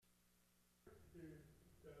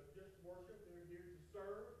just worship. They're here to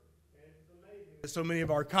serve. And it's amazing that so many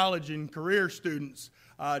of our college and career students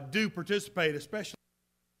do participate, especially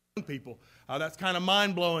young people. That's kind of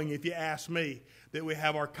mind-blowing, if you ask me, that we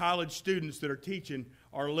have our college students that are teaching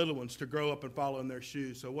our little ones to grow up and follow in their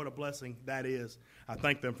shoes. So what a blessing that is. I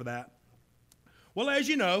thank them for that. Well, as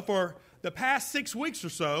you know, for the past 6 weeks or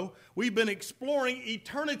so, we've been exploring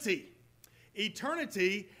eternity.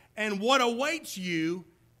 Eternity and what awaits you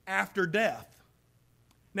after death.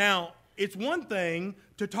 Now, it's one thing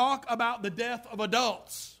to talk about the death of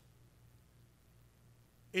adults.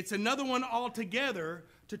 It's another one altogether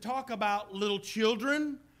to talk about little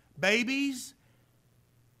children, babies,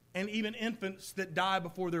 and even infants that die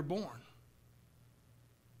before they're born.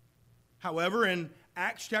 However, in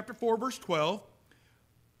Acts chapter 4, verse 12,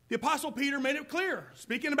 the Apostle Peter made it clear,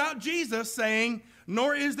 speaking about Jesus, saying,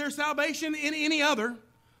 "Nor is there salvation in any other,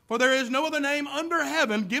 for there is no other name under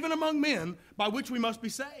heaven given among men by which we must be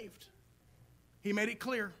saved." He made it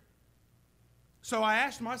clear. So I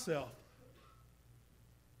asked myself,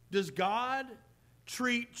 does God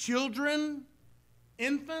treat children,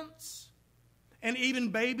 infants, and even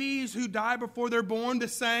babies who die before they're born the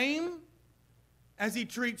same as he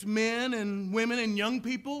treats men and women and young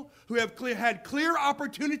people who have had clear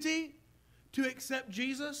opportunity to accept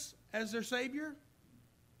Jesus as their Savior?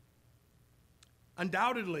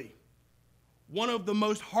 Undoubtedly, one of the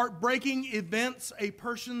most heartbreaking events a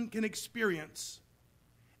person can experience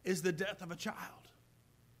is the death of a child.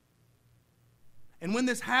 And when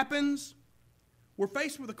this happens, we're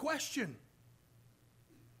faced with a question.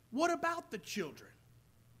 What about the children?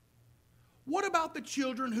 What about the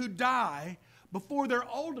children who die before they're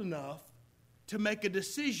old enough to make a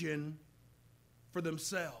decision for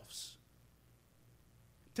themselves?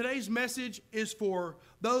 Today's message is for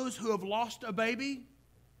those who have lost a baby,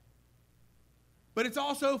 but it's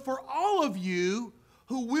also for all of you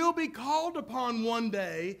who will be called upon one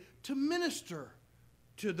day to minister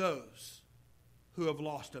to those who have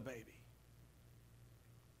lost a baby.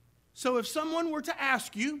 So if someone were to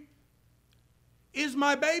ask you, "Is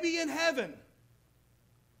my baby in heaven?"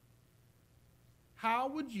 how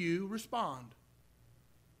would you respond?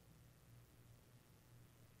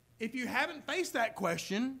 If you haven't faced that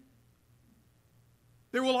question,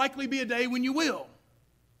 there will likely be a day when you will.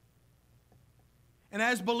 And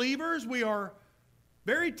as believers, we are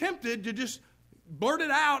very tempted to just blurt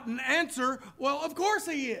it out and answer, "Well, of course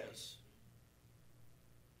he is.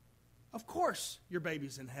 Of course your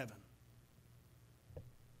baby's in heaven."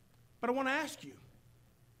 But I want to ask you,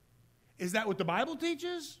 is that what the Bible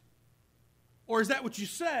teaches? Or is that what you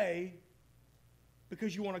say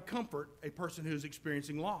because you want to comfort a person who's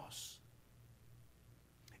experiencing loss?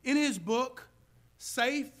 In his book,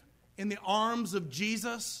 Safe in the Arms of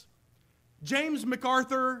Jesus, John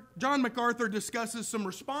MacArthur discusses some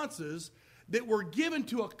responses that were given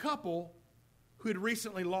to a couple who had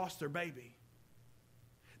recently lost their baby.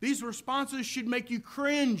 These responses should make you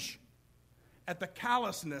cringe at the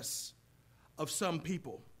callousness of some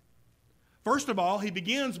people. First of all, he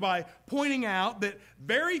begins by pointing out that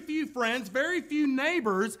very few friends, very few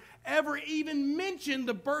neighbors ever even mentioned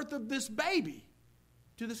the birth of this baby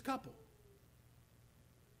to this couple.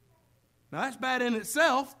 Now that's bad in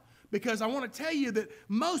itself, because I want to tell you that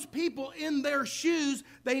most people in their shoes,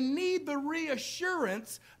 they need the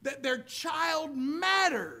reassurance that their child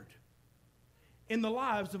mattered in the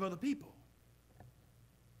lives of other people.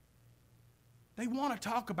 They want to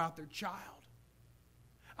talk about their child.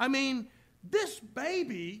 I mean, this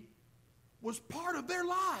baby was part of their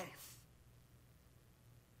life.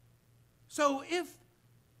 So if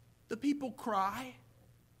the people cry,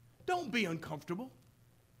 don't be uncomfortable.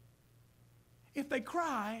 If they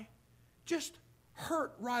cry, just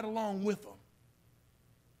hurt right along with them.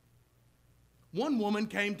 One woman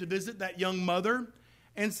came to visit that young mother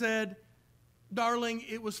and said, "Darling,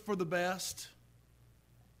 it was for the best.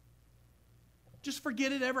 Just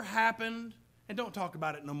forget it ever happened and don't talk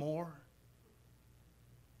about it no more."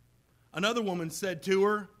 Another woman said to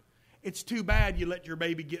her, "It's too bad you let your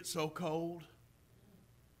baby get so cold."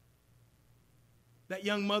 That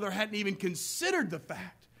young mother hadn't even considered the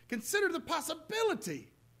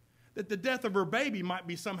possibility that the death of her baby might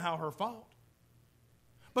be somehow her fault.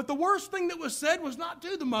 But the worst thing that was said was not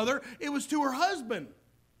to the mother, it was to her husband.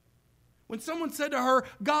 When someone said to her,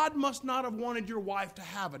 "God must not have wanted your wife to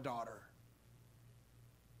have a daughter."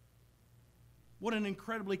 What an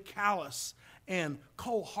incredibly callous and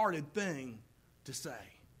cold-hearted thing to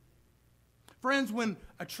say. Friends, when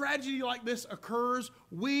a tragedy like this occurs,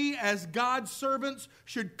 we as God's servants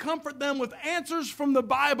should comfort them with answers from the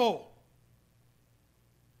Bible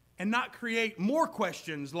and not create more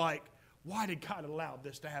questions like, why did God allow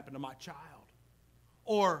this to happen to my child?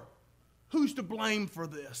 Or, who's to blame for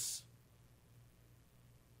this?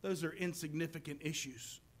 Those are insignificant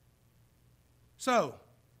issues. So,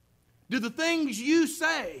 do the things you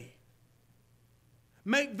say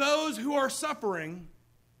make those who are suffering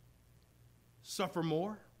suffer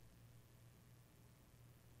more?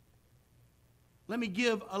 Let me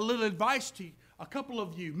give a little advice to a couple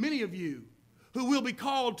of you, many of you, who will be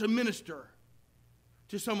called to minister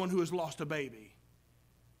to someone who has lost a baby.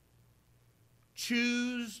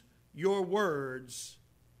 Choose your words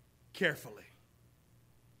carefully.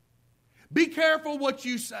 Be careful what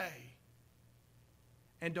you say,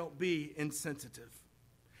 and don't be insensitive.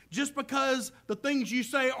 Just because the things you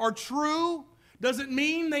say are true doesn't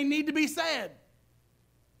mean they need to be said.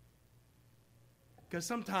 Because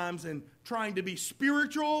sometimes in trying to be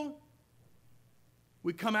spiritual,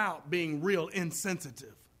 we come out being real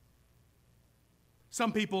insensitive.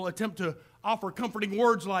 Some people attempt to offer comforting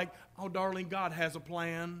words like, "Oh, darling, God has a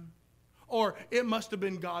plan," or "It must have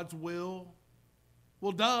been God's will."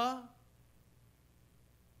 Well, duh.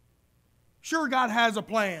 Sure, God has a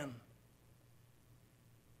plan,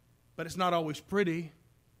 but it's not always pretty,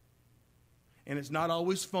 and it's not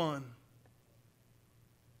always fun.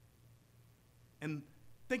 And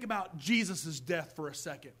think about Jesus' death for a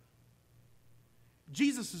second.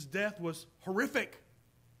 Jesus' death was horrific.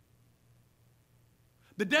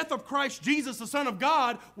 The death of Christ Jesus, the Son of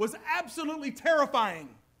God, was absolutely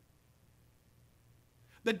terrifying.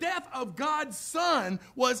 The death of God's Son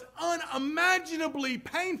was unimaginably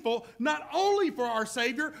painful, not only for our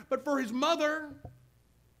Savior, but for his mother.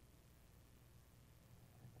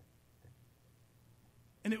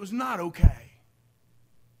 And it was not okay.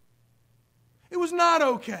 It was not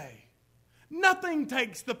okay. Nothing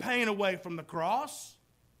takes the pain away from the cross,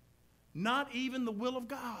 not even the will of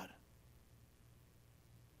God.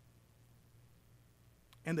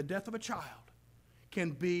 And the death of a child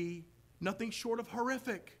can be nothing short of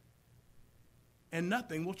horrific, and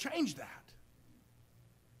nothing will change that.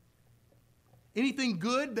 Anything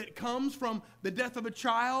good that comes from the death of a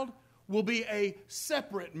child will be a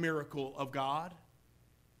separate miracle of God.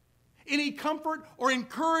 Any comfort or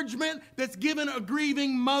encouragement that's given a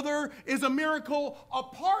grieving mother is a miracle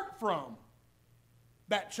apart from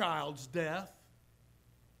that child's death.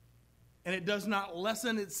 And it does not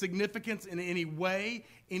lessen its significance in any way,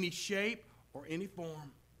 any shape, or any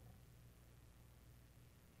form.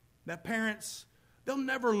 That parents, they'll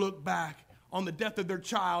never look back on the death of their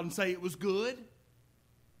child and say it was good.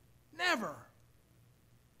 Never.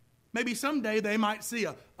 Maybe someday they might see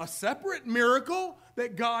a separate miracle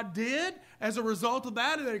that God did as a result of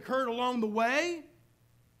that occurred along the way.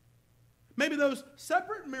 Maybe those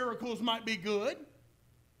separate miracles might be good.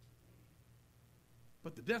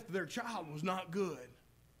 But the death of their child was not good.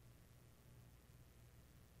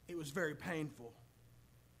 It was very painful.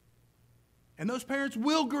 And those parents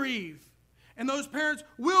will grieve. And those parents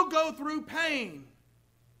will go through pain.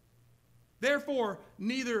 Therefore,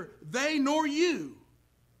 neither they nor you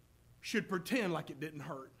should pretend like it didn't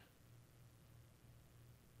hurt.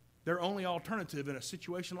 Their only alternative in a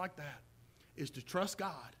situation like that is to trust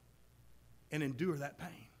God and endure that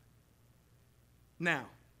pain. Now,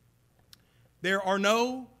 there are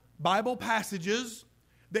no Bible passages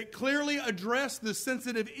that clearly address this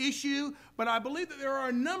sensitive issue, but I believe that there are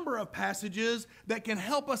a number of passages that can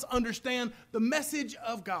help us understand the message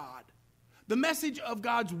of God, the message of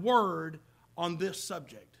God's Word on this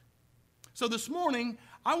subject. So this morning,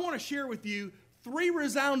 I want to share with you 3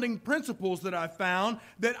 resounding principles that I've found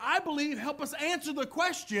that I believe help us answer the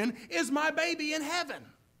question, is my baby in heaven?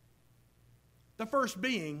 The first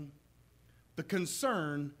being the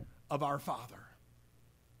concern of our Father.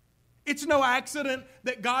 It's no accident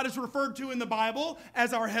that God is referred to in the Bible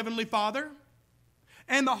as our Heavenly Father.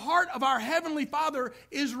 And the heart of our Heavenly Father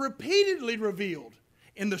is repeatedly revealed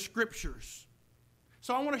in the Scriptures.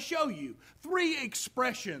 So I want to show you 3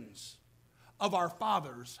 expressions of our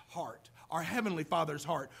Father's heart, our Heavenly Father's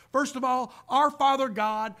heart. First of all, our Father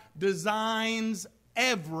God designs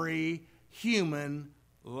every human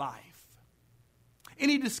life.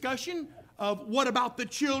 Any discussion of what about the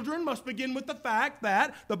children must begin with the fact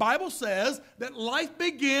that the Bible says that life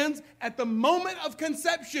begins at the moment of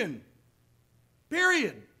conception.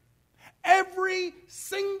 Period. Every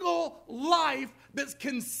single life that's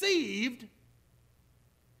conceived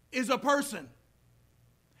is a person.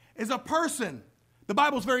 Is a person. The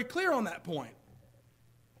Bible's very clear on that point.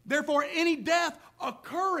 Therefore, any death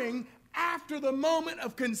occurring after the moment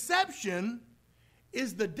of conception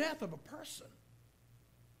is the death of a person.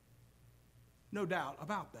 No doubt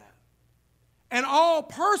about that. And all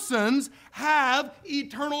persons have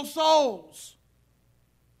eternal souls.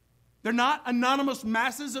 They're not anonymous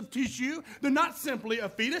masses of tissue. They're not simply a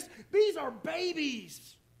fetus. These are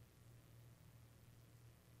babies.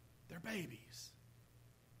 They're babies.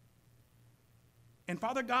 And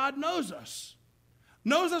Father God knows us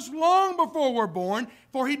long before we're born,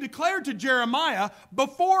 for he declared to Jeremiah,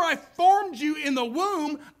 before I formed you in the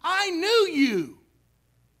womb, I knew you.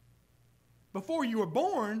 Before you were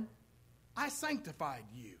born, I sanctified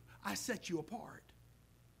you. I set you apart.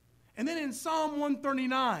 And then in Psalm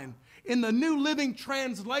 139, in the New Living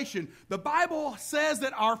Translation, the Bible says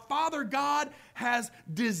that our Father God has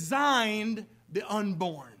designed the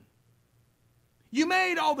unborn. You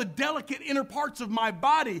made all the delicate inner parts of my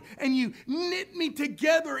body, and you knit me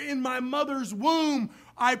together in my mother's womb.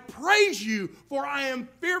 I praise you, for I am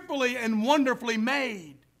fearfully and wonderfully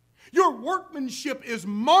made. Your workmanship is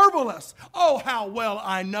marvelous. Oh, how well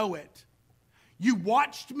I know it. You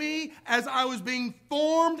watched me as I was being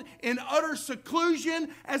formed in utter seclusion,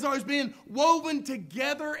 as I was being woven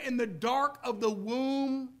together in the dark of the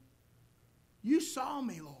womb. You saw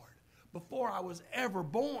me, Lord, before I was ever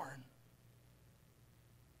born.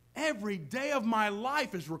 Every day of my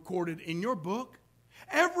life is recorded in your book.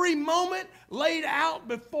 Every moment laid out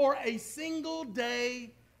before a single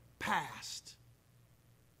day passed.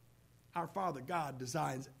 Our Father God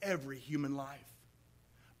designs every human life.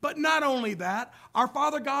 But not only that, our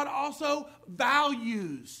Father God also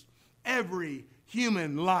values every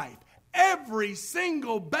human life. Every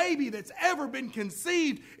single baby that's ever been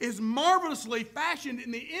conceived is marvelously fashioned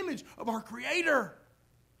in the image of our Creator.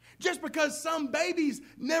 Just because some babies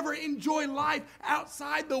never enjoy life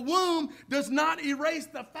outside the womb does not erase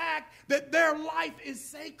the fact that their life is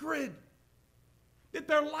sacred, that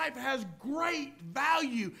their life has great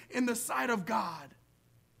value in the sight of God.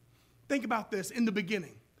 Think about this in the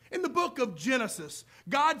beginning. In the book of Genesis,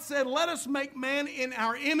 God said, let us make man in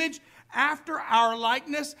our image, after our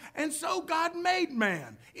likeness. And so God made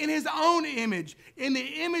man in his own image. In the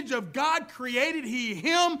image of God created he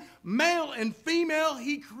him, male and female,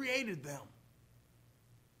 he created them.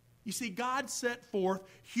 You see, God set forth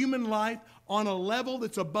human life on a level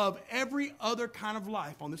that's above every other kind of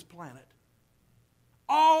life on this planet.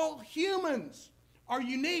 All humans are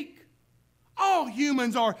unique. All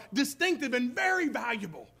humans are distinctive and very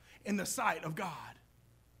valuable in the sight of God.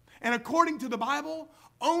 And according to the Bible,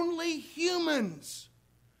 only humans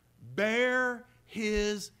bear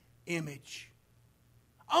his image.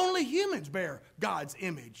 Only humans bear God's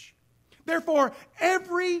image. Therefore,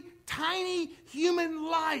 every tiny human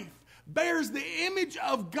life bears the image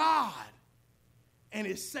of God and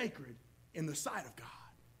is sacred in the sight of God.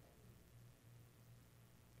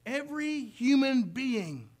 Every human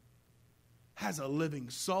being has a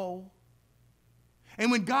living soul. And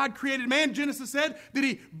when God created man, Genesis said that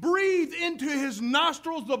he breathed into his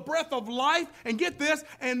nostrils the breath of life. And get this,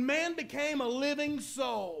 and man became a living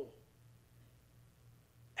soul.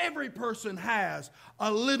 Every person has a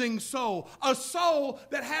living soul. A soul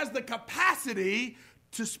that has the capacity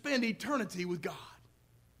to spend eternity with God.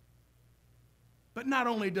 But not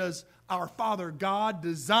only does our Father God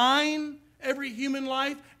design every human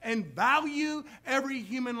life and value every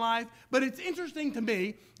human life, but it's interesting to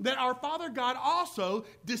me that our Father God also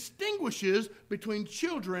distinguishes between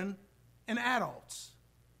children and adults.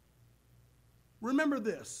 Remember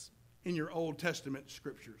this in your Old Testament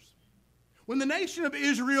scriptures. When the nation of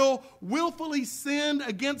Israel willfully sinned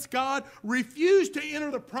against God, refused to enter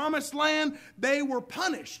the promised land, they were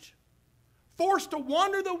punished, forced to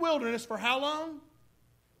wander the wilderness for how long?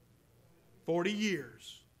 40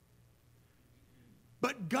 years.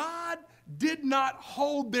 But God did not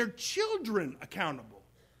hold their children accountable.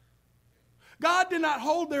 God did not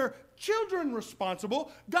hold their children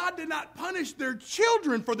responsible. God did not punish their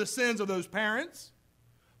children for the sins of those parents.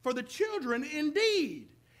 For the children indeed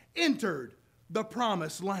entered the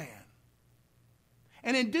promised land.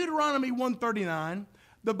 And in Deuteronomy 139,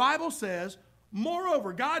 the Bible says,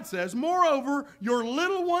 moreover, God says, moreover, your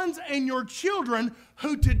little ones and your children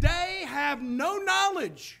who today have no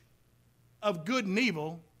knowledge of good and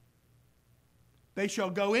evil, they shall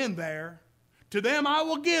go in there. To them I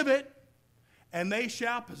will give it, and they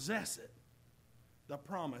shall possess it, the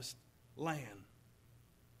promised land.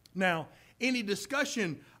 Now, any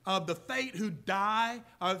discussion of the fate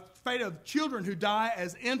of children who die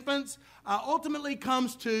as infants ultimately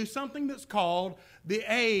comes to something that's called the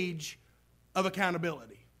age of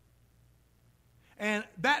accountability. And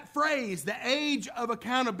that phrase, the age of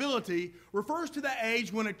accountability, refers to the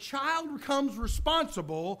age when a child becomes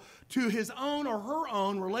responsible to his own or her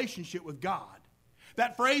own relationship with God.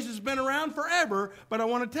 That phrase has been around forever, but I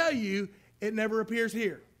want to tell you, It never appears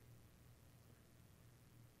here.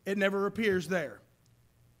 It never appears there.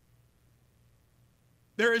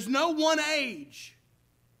 There is no one age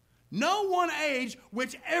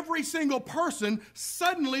which every single person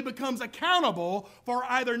suddenly becomes accountable for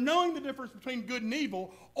either knowing the difference between good and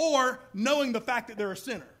evil or knowing the fact that they're a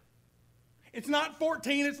sinner. It's not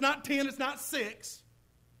 14, it's not 10, it's not 6.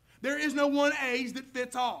 There is no one age that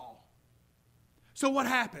fits all. So what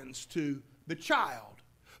happens to the child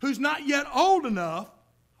who's not yet old enough,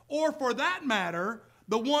 or for that matter,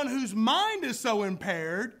 the one whose mind is so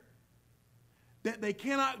impaired that they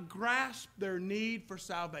cannot grasp their need for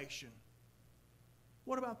salvation?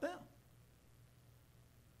 What about them?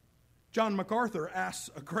 John MacArthur asks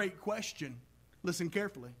a great question. Listen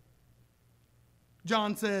carefully.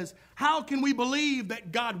 John says, how can we believe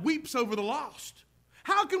that God weeps over the lost?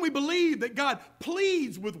 How can we believe that God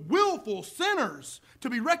pleads with willful sinners to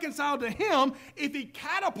be reconciled to Him if He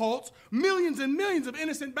catapults millions and millions of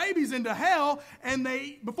innocent babies into hell and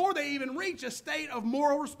before they even reach a state of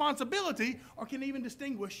moral responsibility or can even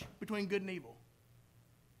distinguish between good and evil?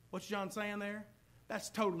 What's John saying there? That's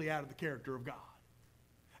totally out of the character of God.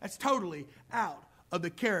 That's totally out of the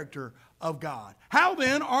character of God. How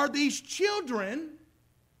then are these children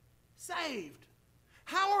saved?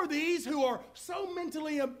 How are these who are so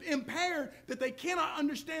mentally impaired that they cannot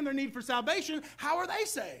understand their need for salvation, how are they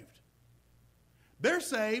saved? They're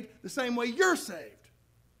saved the same way you're saved.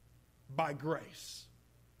 By grace.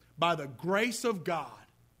 By the grace of God.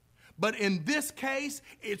 But in this case,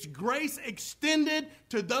 it's grace extended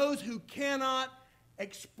to those who cannot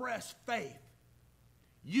express faith.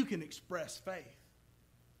 You can express faith.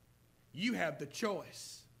 You have the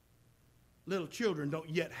choice. Little children don't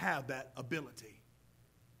yet have that ability.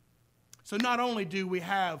 So not only do we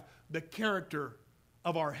have the character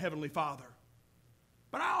of our Heavenly Father,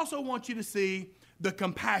 but I also want you to see the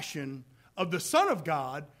compassion of the Son of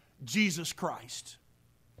God, Jesus Christ.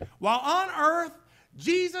 While on earth,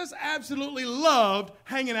 Jesus absolutely loved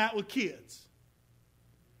hanging out with kids.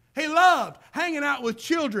 He loved hanging out with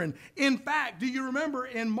children. In fact, do you remember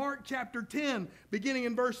in Mark chapter 10, beginning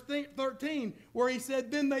in verse 13, where he said,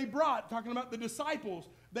 then they brought, talking about the disciples,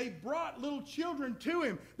 they brought little children to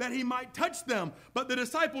him that he might touch them. But the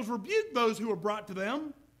disciples rebuked those who were brought to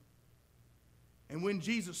them. And when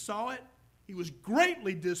Jesus saw it, he was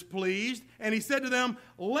greatly displeased. And he said to them,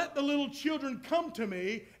 let the little children come to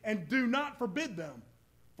me and do not forbid them,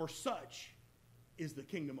 for such is the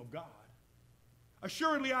kingdom of God.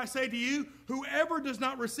 Assuredly, I say to you, whoever does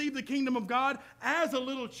not receive the kingdom of God as a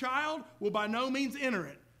little child will by no means enter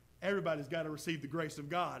it. Everybody's got to receive the grace of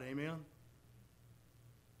God. Amen.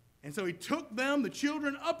 And so he took them, the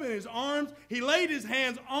children, up in his arms. He laid his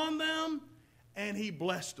hands on them, and he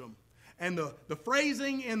blessed them. And the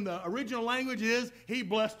phrasing in the original language is, he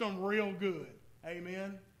blessed them real good.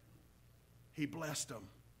 Amen? He blessed them.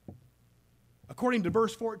 According to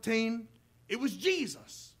verse 14, it was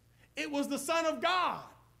Jesus. It was the Son of God.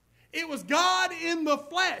 It was God in the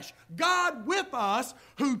flesh, God with us,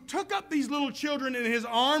 who took up these little children in his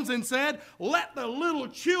arms and said, let the little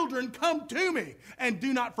children come to me and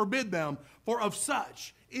do not forbid them, for of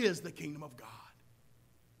such is the kingdom of God.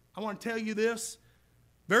 I want to tell you this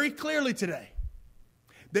very clearly today,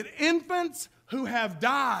 that infants who have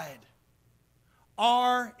died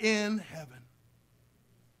are in heaven.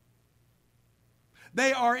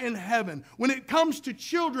 They are in heaven. When it comes to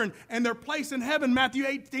children and their place in heaven, Matthew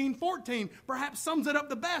 18:14 perhaps sums it up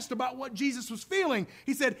the best about what Jesus was feeling.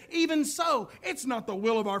 He said, even so, it's not the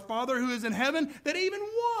will of our Father who is in heaven that even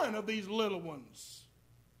one of these little ones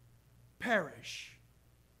perish.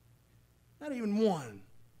 Not even one.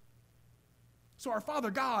 So our Father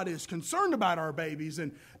God is concerned about our babies,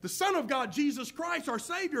 and the Son of God, Jesus Christ, our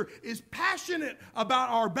Savior, is passionate about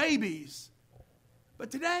our babies. But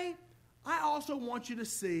today, I also want you to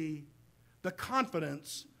see the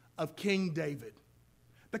confidence of King David.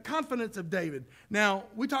 The confidence of David. Now,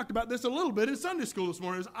 we talked about this a little bit in Sunday school this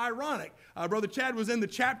morning. It was ironic. Brother Chad was in the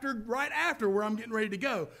chapter right after where I'm getting ready to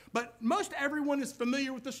go. But most everyone is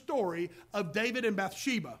familiar with the story of David and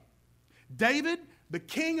Bathsheba. David, the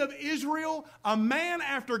king of Israel, a man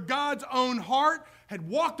after God's own heart, had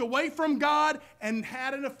walked away from God and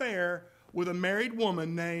had an affair with a married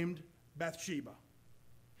woman named Bathsheba.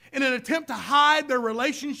 In an attempt to hide their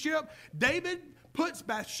relationship, David puts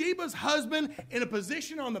Bathsheba's husband in a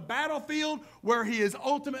position on the battlefield where he is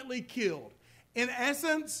ultimately killed. In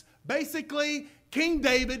essence, basically, King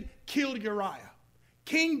David killed Uriah.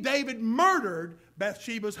 King David murdered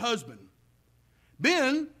Bathsheba's husband.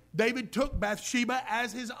 Then David took Bathsheba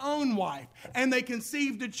as his own wife, and they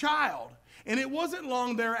conceived a child. And it wasn't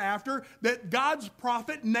long thereafter that God's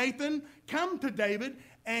prophet Nathan come to David,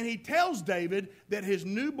 and he tells David that his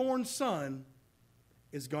newborn son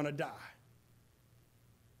is going to die.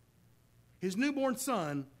 His newborn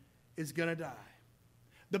son is going to die.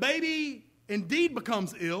 The baby indeed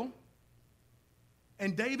becomes ill,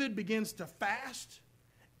 and David begins to fast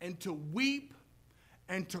and to weep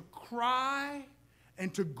and to cry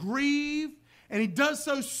and to grieve. And he does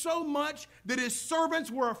so much that his servants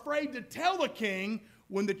were afraid to tell the king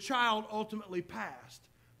when the child ultimately passed,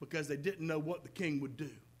 because they didn't know what the king would do.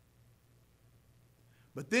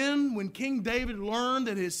 But then when King David learned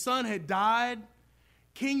that his son had died,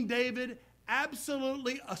 King David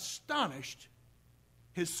absolutely astonished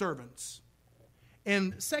his servants.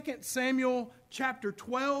 In 2 Samuel chapter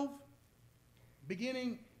 12,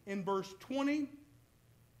 beginning in verse 20,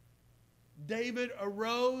 David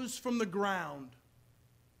arose from the ground.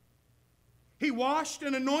 He washed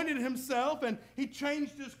and anointed himself, and he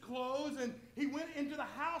changed his clothes, and he went into the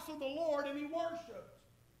house of the Lord, and he worshiped.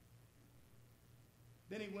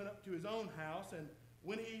 Then he went up to his own house, and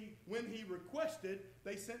when he requested,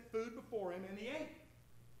 they sent food before him, and he ate.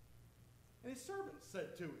 And his servants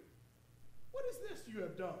said to him, "What is this you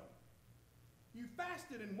have done? You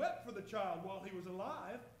fasted and wept for the child while he was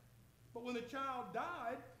alive, but when the child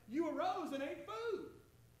died, you arose and ate food."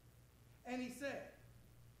 And he said,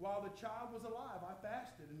 "While the child was alive, I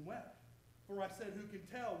fasted and wept. For I said, who can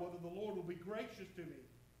tell whether the Lord will be gracious to me,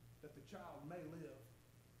 that the child may live?"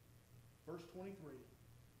 Verse 23,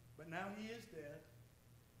 "But now he is dead.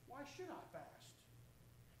 Why should I fast?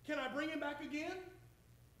 Can I bring him back again?"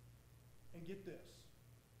 And get this,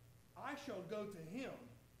 "I shall go to him,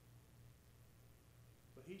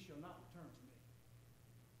 but he shall not return to me."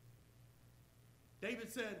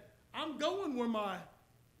 David said, "I'm going where my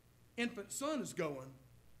infant son is going,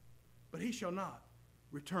 but he shall not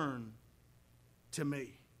return to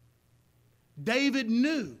me." David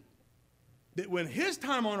knew that when his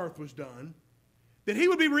time on earth was done, that he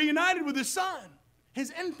would be reunited with his son,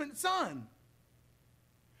 his infant son.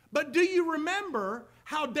 But do you remember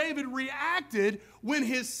how David reacted when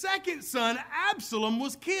his second son, Absalom,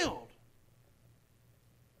 was killed?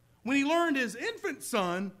 When he learned his infant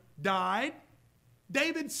son died,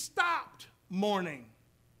 David stopped mourning.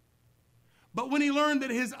 But when he learned that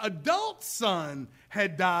his adult son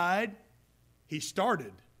had died, he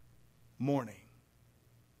started mourning.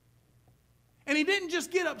 And he didn't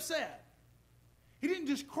just get upset. He didn't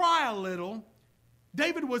just cry a little.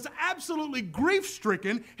 David was absolutely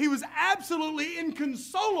grief-stricken. He was absolutely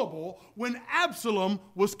inconsolable when Absalom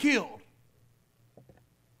was killed.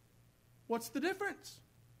 What's the difference?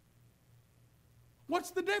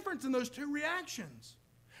 What's the difference in those two reactions?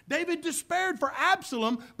 David despaired for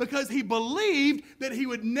Absalom because he believed that he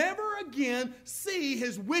would never again see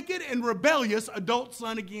his wicked and rebellious adult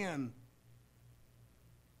son again.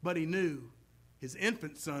 But he knew his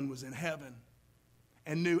infant son was in heaven,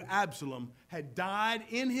 and knew Absalom had died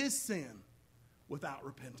in his sin without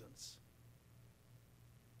repentance.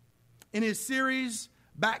 In his series,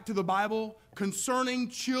 Back to the Bible, concerning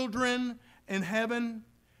children in heaven,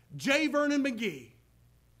 J. Vernon McGee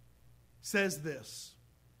says this: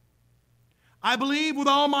 "I believe with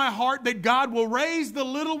all my heart that God will raise the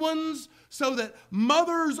little ones so that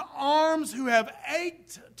mothers' arms who have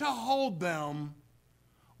ached to hold them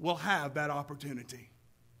will have that opportunity.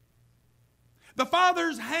 The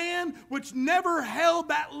Father's hand, which never held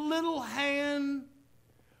that little hand,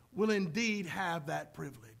 will indeed have that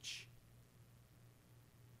privilege."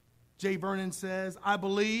 J. Vernon says, "I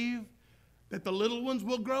believe that the little ones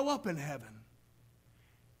will grow up in heaven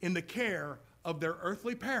in the care of their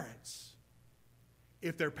earthly parents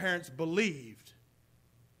if their parents believed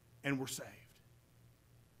and were saved."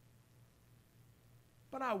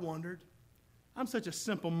 But I wondered, I'm such a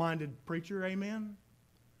simple-minded preacher, amen?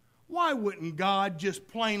 Why wouldn't God just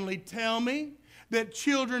plainly tell me that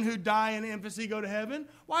children who die in infancy go to heaven?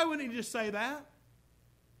 Why wouldn't he just say that?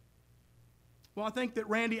 Well, I think that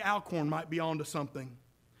Randy Alcorn might be onto something.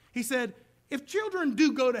 He said, if children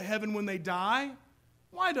do go to heaven when they die,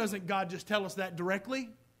 why doesn't God just tell us that directly?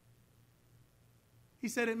 He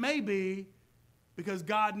said it may be because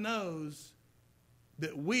God knows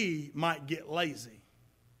that we might get lazy.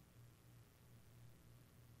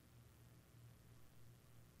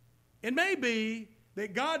 It may be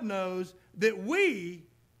that God knows that we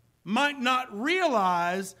might not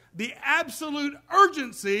realize the absolute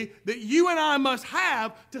urgency that you and I must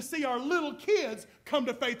have to see our little kids come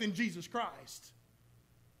to faith in Jesus Christ.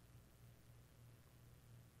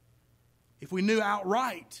 If we knew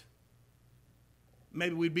outright,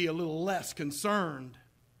 maybe we'd be a little less concerned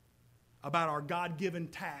about our God-given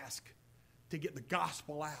task to get the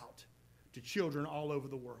gospel out to children all over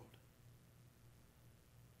the world.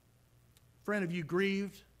 Friend, have you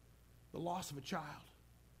grieved the loss of a child?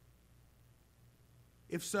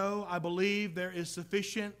 If so, I believe there is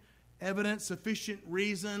sufficient evidence, sufficient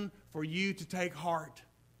reason for you to take heart.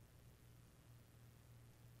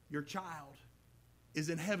 Your child is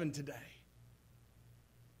in heaven today.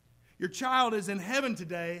 Your child is in heaven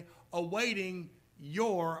today awaiting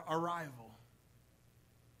your arrival.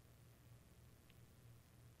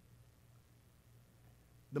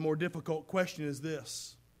 The more difficult question is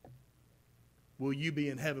this: will you be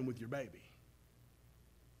in heaven with your baby?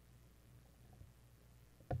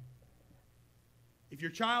 If your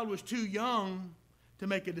child was too young to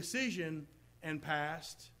make a decision and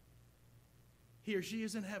passed, he or she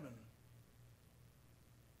is in heaven.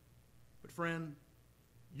 But friend,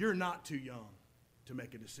 you're not too young to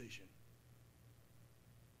make a decision.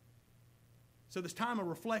 So this time of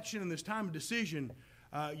reflection and this time of decision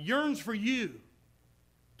yearns for you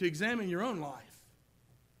to examine your own life,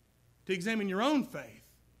 to examine your own faith,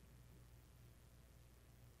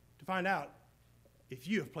 to find out if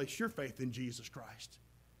you have placed your faith in Jesus Christ,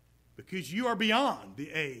 because you are beyond the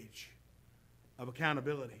age of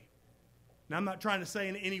accountability. Now, I'm not trying to say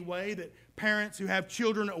in any way that parents who have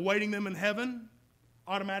children awaiting them in heaven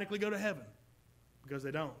automatically go to heaven, because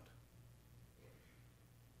they don't.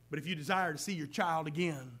 But if you desire to see your child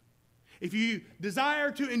again, if you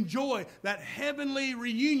desire to enjoy that heavenly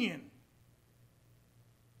reunion,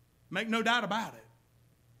 make no doubt about it,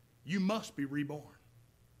 you must be reborn.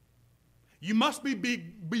 You must be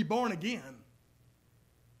born again,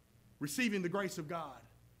 receiving the grace of God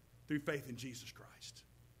through faith in Jesus Christ.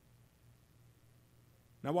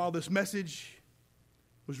 Now, while this message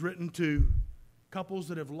was written to couples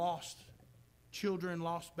that have lost children,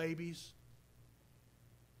 lost babies,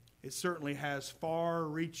 it certainly has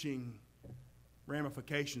far-reaching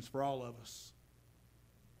ramifications for all of us.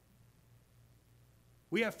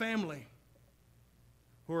 We have family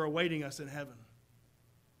who are awaiting us in heaven.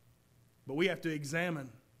 But we have to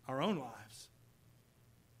examine our own lives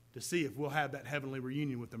to see if we'll have that heavenly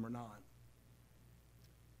reunion with them or not.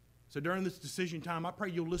 So during this decision time, I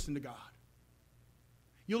pray you'll listen to God.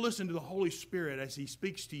 You'll listen to the Holy Spirit as He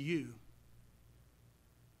speaks to you.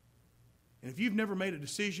 And if you've never made a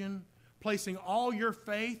decision placing all your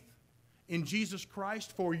faith in Jesus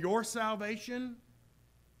Christ for your salvation,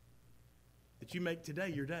 that you make today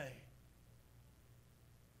your day.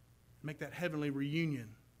 Make that heavenly reunion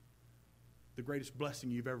the greatest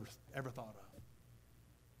blessing you've ever thought of.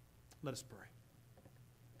 Let us pray.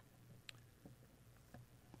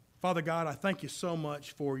 Father God, I thank you so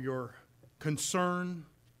much for your concern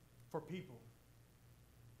for people,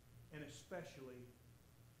 and especially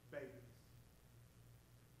babies.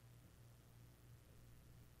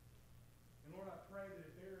 And Lord, I pray that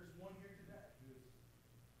if there is one here today who has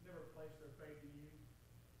never placed their faith in you,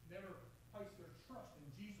 never placed their trust in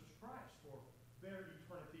Jesus Christ for their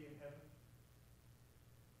eternity in heaven,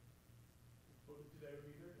 Lord, that today would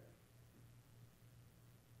be their day.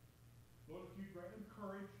 Lord, if you grant them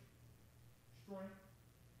courage, strength,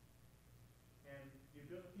 and the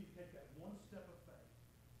ability to take that one step of faith.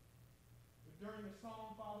 If during the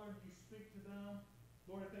song, Father, you speak to them,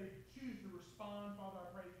 Lord, if they choose to respond, Father, I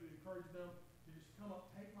pray that you encourage them to just come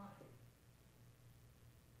up, take my hand,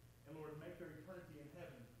 and Lord, make their eternity in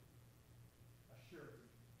heaven a surety.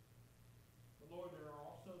 But Lord, there are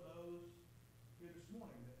also those here this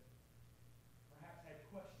morning that perhaps had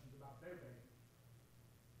questions about their baby.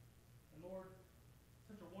 And Lord,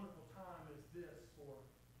 such a wonderful time as this for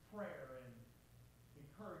prayer and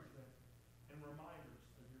encouragement and reminders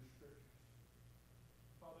of your scriptures.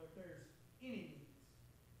 Father, if there's any needs,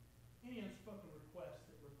 any unspoken requests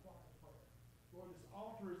that require prayer, Lord, this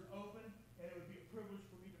altar is open, and it would be a privilege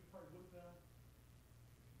for me to pray with them.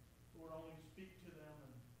 Lord, only speak to them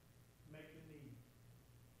and make the need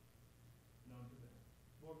known to them.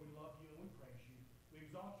 Lord, we love you and we praise you. We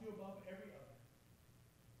exalt you above every other.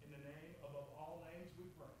 In the name above all names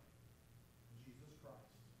we pray. Jesus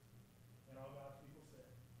Christ. And all God's people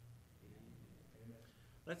said. Amen.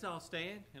 Let's all stand and